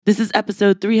This is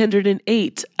episode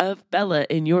 308 of Bella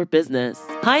in Your Business.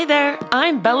 Hi there,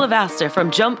 I'm Bella Vasta from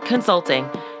Jump Consulting.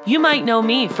 You might know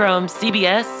me from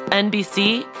CBS,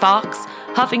 NBC, Fox,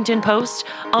 Huffington Post,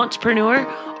 Entrepreneur,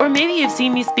 or maybe you've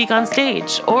seen me speak on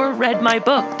stage or read my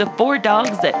book, The 4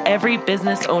 Dogs That Every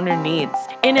Business Owner Needs.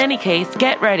 In any case,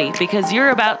 get ready because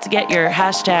you're about to get your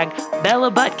hashtag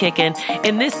Bella butt kicking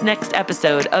in this next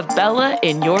episode of Bella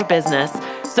in Your Business.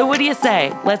 So what do you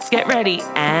say? Let's get ready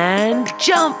and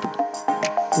jump.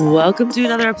 Welcome to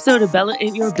another episode of Bella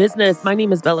in Your Business. My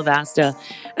name is Bella Vasta,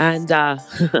 and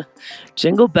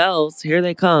jingle bells, here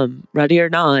they come. Ready or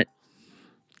not,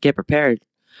 get prepared.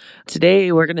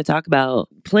 Today, we're going to talk about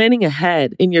planning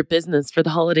ahead in your business for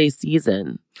the holiday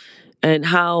season and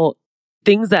how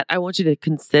things that I want you to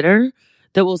consider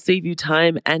that will save you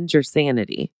time and your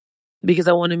sanity, because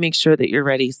I want to make sure that you're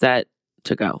ready, set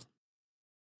to go.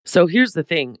 So here's the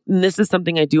thing, and this is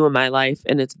something I do in my life,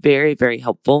 and it's very, very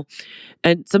helpful.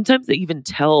 And sometimes I even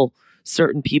tell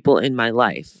certain people in my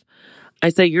life, I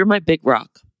say, you're my big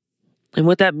rock. And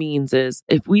what that means is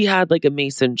if we had like a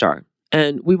mason jar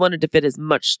and we wanted to fit as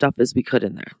much stuff as we could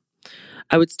in there,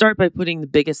 I would start by putting the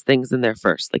biggest things in there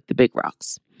first, like the big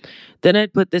rocks. Then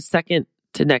I'd put the second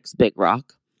to next big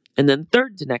rock, and then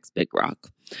third to next big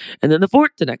rock, and then the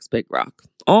fourth to next big rock,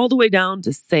 all the way down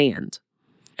to sand.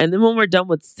 And then when we're done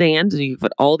with sand, and you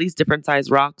put all these different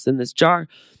size rocks in this jar,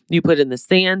 you put in the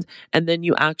sand, and then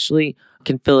you actually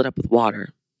can fill it up with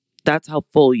water. That's how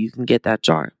full you can get that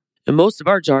jar. And most of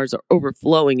our jars are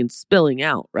overflowing and spilling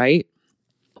out, right?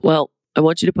 Well, I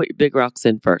want you to put your big rocks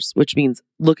in first, which means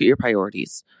look at your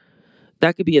priorities.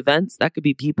 That could be events, that could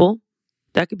be people,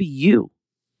 that could be you.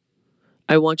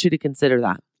 I want you to consider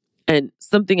that. And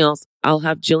something else, I'll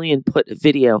have Jillian put a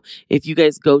video. If you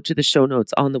guys go to the show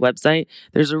notes on the website,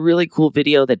 there's a really cool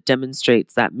video that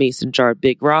demonstrates that mason jar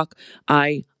big rock.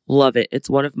 I love it. It's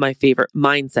one of my favorite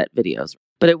mindset videos.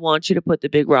 But I want you to put the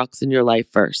big rocks in your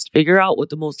life first. Figure out what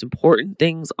the most important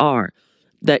things are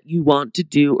that you want to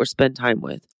do or spend time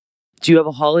with. Do you have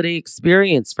a holiday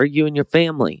experience for you and your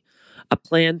family? A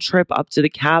planned trip up to the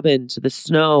cabin, to the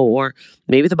snow, or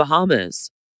maybe the Bahamas?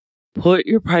 Put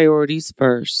your priorities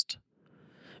first.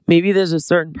 Maybe there's a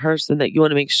certain person that you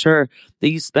want to make sure that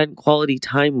you spend quality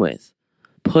time with.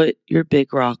 Put your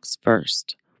big rocks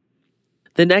first.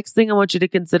 The next thing I want you to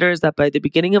consider is that by the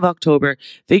beginning of October,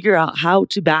 figure out how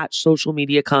to batch social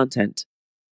media content.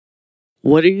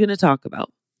 What are you going to talk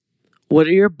about? What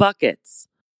are your buckets?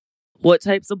 What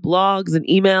types of blogs and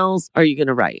emails are you going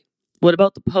to write? What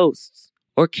about the posts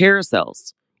or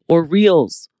carousels or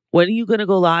reels? When are you going to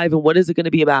go live and what is it going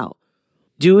to be about?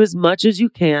 Do as much as you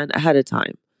can ahead of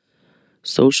time.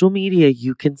 Social media,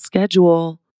 you can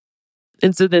schedule.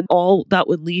 And so then all that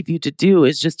would leave you to do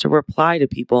is just to reply to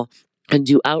people and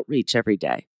do outreach every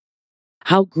day.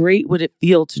 How great would it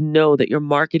feel to know that your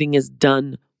marketing is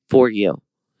done for you?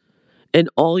 And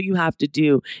all you have to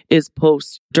do is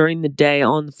post during the day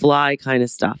on the fly kind of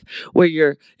stuff where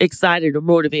you're excited or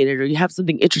motivated or you have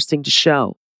something interesting to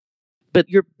show. But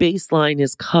your baseline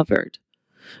is covered.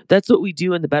 That's what we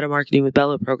do in the Better Marketing with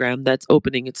Bella program that's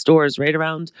opening its doors right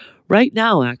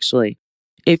now, actually.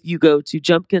 If you go to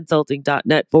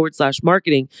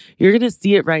jumpconsulting.net/marketing, you're going to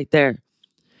see it right there.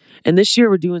 And this year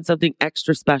we're doing something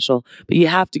extra special, but you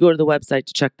have to go to the website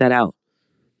to check that out.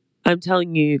 I'm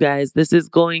telling you guys, this is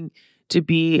going to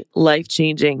be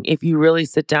life-changing if you really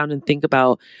sit down and think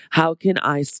about how can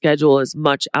I schedule as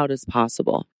much out as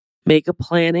possible. Make a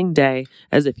planning day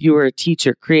as if you were a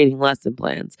teacher creating lesson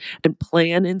plans and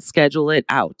plan and schedule it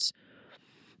out.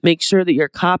 Make sure that your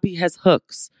copy has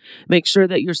hooks. Make sure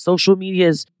that your social media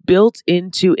is built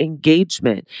into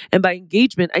engagement. And by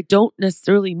engagement, I don't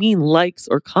necessarily mean likes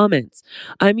or comments.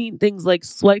 I mean things like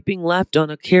swiping left on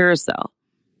a carousel.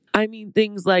 I mean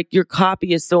things like your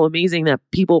copy is so amazing that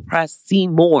people press see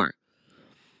more.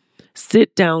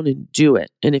 Sit down and do it.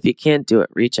 And if you can't do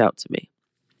it, reach out to me.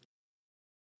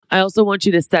 I also want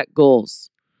you to set goals.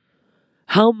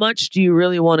 How much do you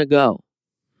really want to go?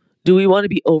 Do we want to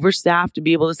be overstaffed and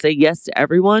be able to say yes to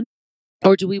everyone?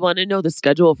 Or do we want to know the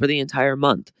schedule for the entire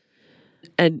month?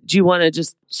 And do you want to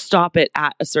just stop it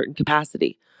at a certain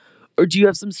capacity? Or do you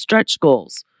have some stretch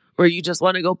goals where you just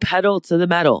want to go pedal to the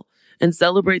metal and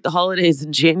celebrate the holidays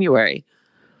in January?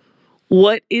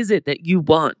 What is it that you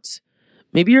want?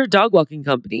 Maybe you're a dog walking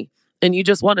company and you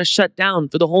just want to shut down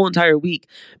for the whole entire week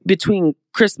between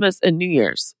Christmas and New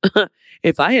Year's.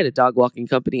 If I had a dog walking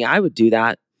company, I would do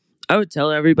that. I would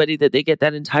tell everybody that they get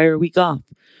that entire week off.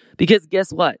 Because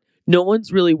guess what? No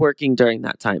one's really working during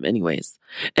that time anyways.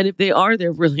 And if they are,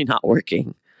 they're really not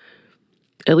working.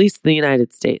 At least in the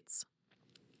United States.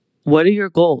 What are your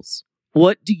goals?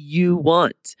 What do you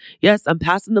want? Yes, I'm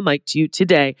passing the mic to you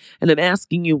today and I'm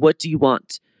asking you, what do you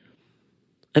want?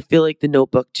 I feel like The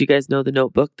Notebook. Do you guys know The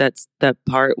Notebook? That's that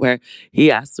part where he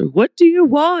asks her, what do you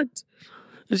want?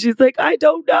 And she's like, I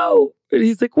don't know. And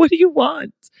he's like, what do you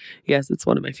want? Yes, it's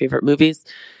one of my favorite movies.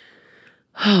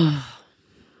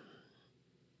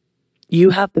 You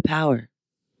have the power.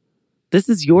 This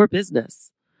is your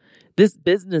business. This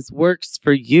business works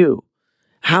for you.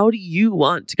 How do you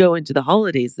want to go into the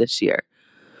holidays this year?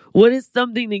 What is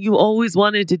something that you always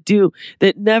wanted to do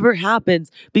that never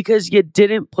happens because you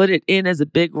didn't put it in as a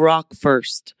big rock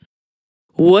first?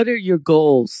 What are your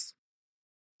goals?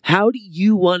 How do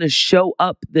you want to show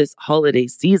up this holiday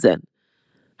season?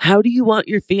 How do you want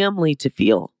your family to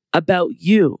feel about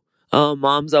you? Oh,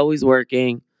 mom's always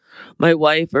working. My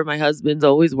wife or my husband's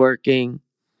always working.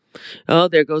 Oh,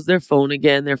 there goes their phone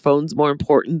again. Their phone's more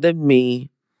important than me.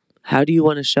 How do you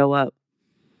want to show up?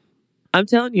 I'm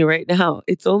telling you right now,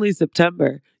 it's only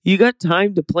September. You got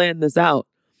time to plan this out.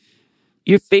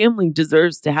 Your family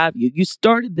deserves to have you. You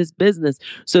started this business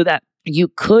so that you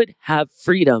could have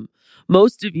freedom.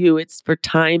 Most of you, it's for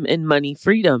time and money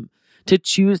freedom to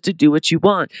choose to do what you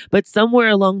want. But somewhere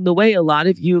along the way, a lot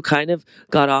of you kind of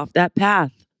got off that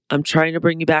path. I'm trying to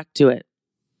bring you back to it.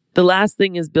 The last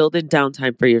thing is build in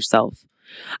downtime for yourself.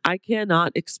 I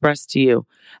cannot express to you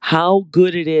how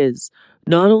good it is,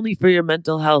 not only for your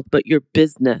mental health, but your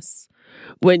business,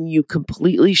 when you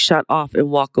completely shut off and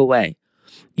walk away.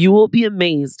 You will be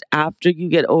amazed after you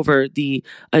get over the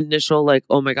initial, like,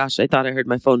 oh my gosh, I thought I heard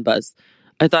my phone buzz.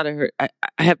 I thought I heard, I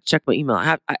have to check my email.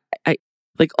 I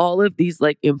like all of these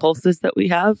like impulses that we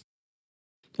have.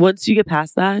 Once you get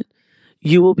past that,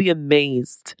 you will be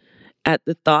amazed at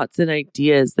the thoughts and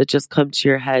ideas that just come to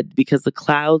your head because the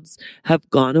clouds have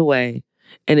gone away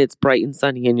and it's bright and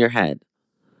sunny in your head.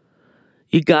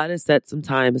 You got to set some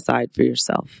time aside for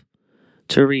yourself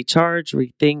to recharge,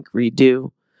 rethink,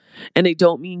 redo. And I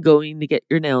don't mean going to get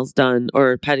your nails done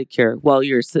or a pedicure while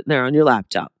you're sitting there on your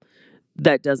laptop.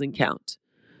 That doesn't count.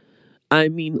 I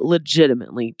mean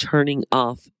legitimately turning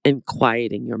off and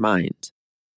quieting your mind.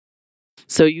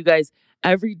 So you guys,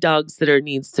 every dog sitter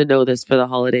needs to know this for the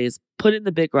holidays. Put in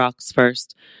the big rocks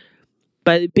first.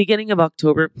 By the beginning of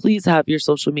October, please have your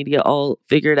social media all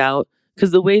figured out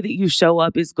because the way that you show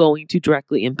up is going to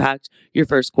directly impact your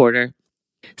first quarter.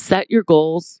 Set your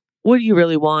goals. What do you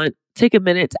really want? Take a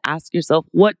minute to ask yourself,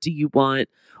 what do you want?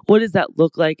 What does that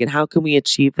look like? And how can we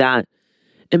achieve that?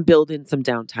 And build in some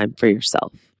downtime for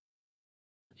yourself.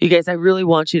 You guys, I really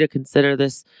want you to consider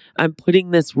this. I'm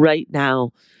putting this right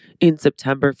now in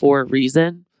September for a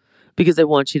reason because I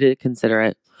want you to consider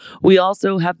it. We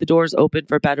also have the doors open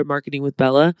for Better Marketing with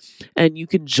Bella, and you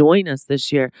can join us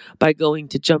this year by going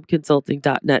to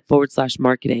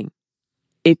jumpconsulting.net/marketing.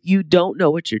 If you don't know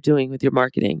what you're doing with your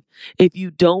marketing, if you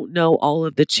don't know all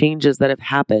of the changes that have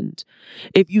happened,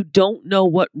 if you don't know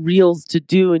what reels to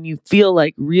do and you feel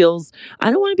like reels,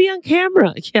 I don't want to be on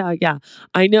camera. Yeah.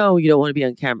 I know you don't want to be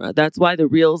on camera. That's why the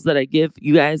reels that I give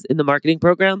you guys in the marketing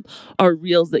program are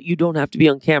reels that you don't have to be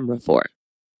on camera for.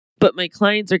 But my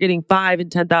clients are getting 5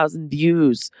 and 10,000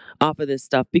 views off of this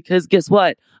stuff because guess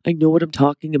what? I know what I'm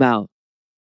talking about.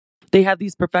 They have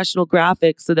these professional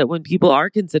graphics so that when people are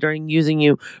considering using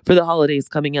you for the holidays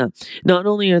coming up, not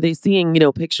only are they seeing,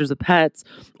 pictures of pets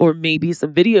or maybe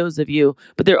some videos of you,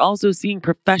 but they're also seeing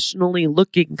professionally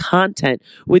looking content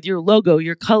with your logo,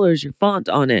 your colors, your font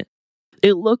on it.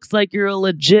 It looks like you're a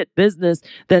legit business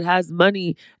that has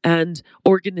money and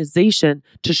organization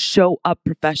to show up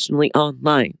professionally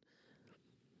online.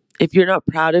 If you're not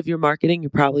proud of your marketing,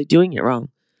 you're probably doing it wrong,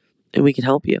 and we can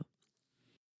help you.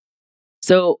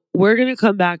 So we're going to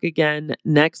come back again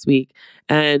next week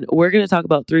and we're going to talk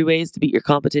about 3 ways to beat your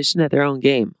competition at their own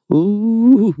game.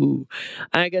 Ooh,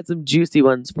 I got some juicy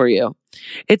ones for you.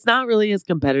 It's not really as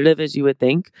competitive as you would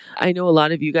think. I know a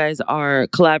lot of you guys are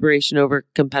collaboration over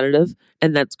competitive,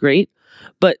 and that's great.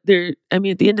 But at the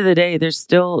end of the day, there's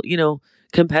still,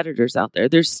 competitors out there.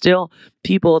 There's still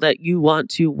people that you want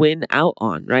to win out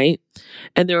on, right?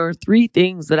 And there are 3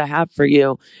 things that I have for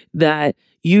you that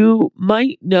you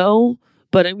might know,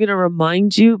 but I'm going to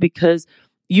remind you because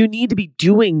you need to be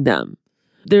doing them.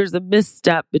 There's a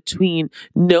misstep between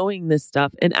knowing this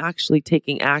stuff and actually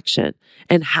taking action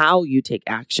and how you take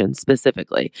action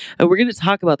specifically. And we're going to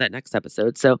talk about that next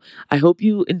episode. So I hope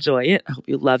you enjoy it. I hope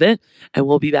you love it. And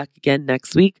we'll be back again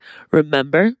next week.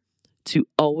 Remember to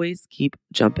always keep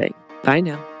jumping. Bye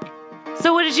now.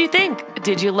 So what did you think?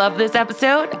 Did you love this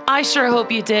episode? I sure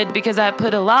hope you did, because I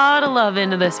put a lot of love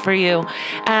into this for you.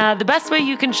 The best way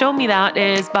you can show me that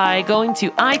is by going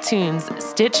to iTunes,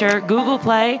 Stitcher, Google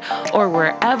Play, or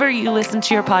wherever you listen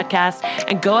to your podcast,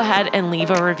 and go ahead and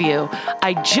leave a review.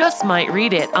 I just might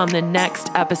read it on the next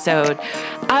episode.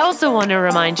 I also want to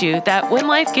remind you that when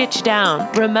life gets you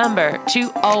down, remember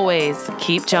to always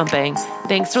keep jumping.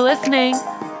 Thanks for listening.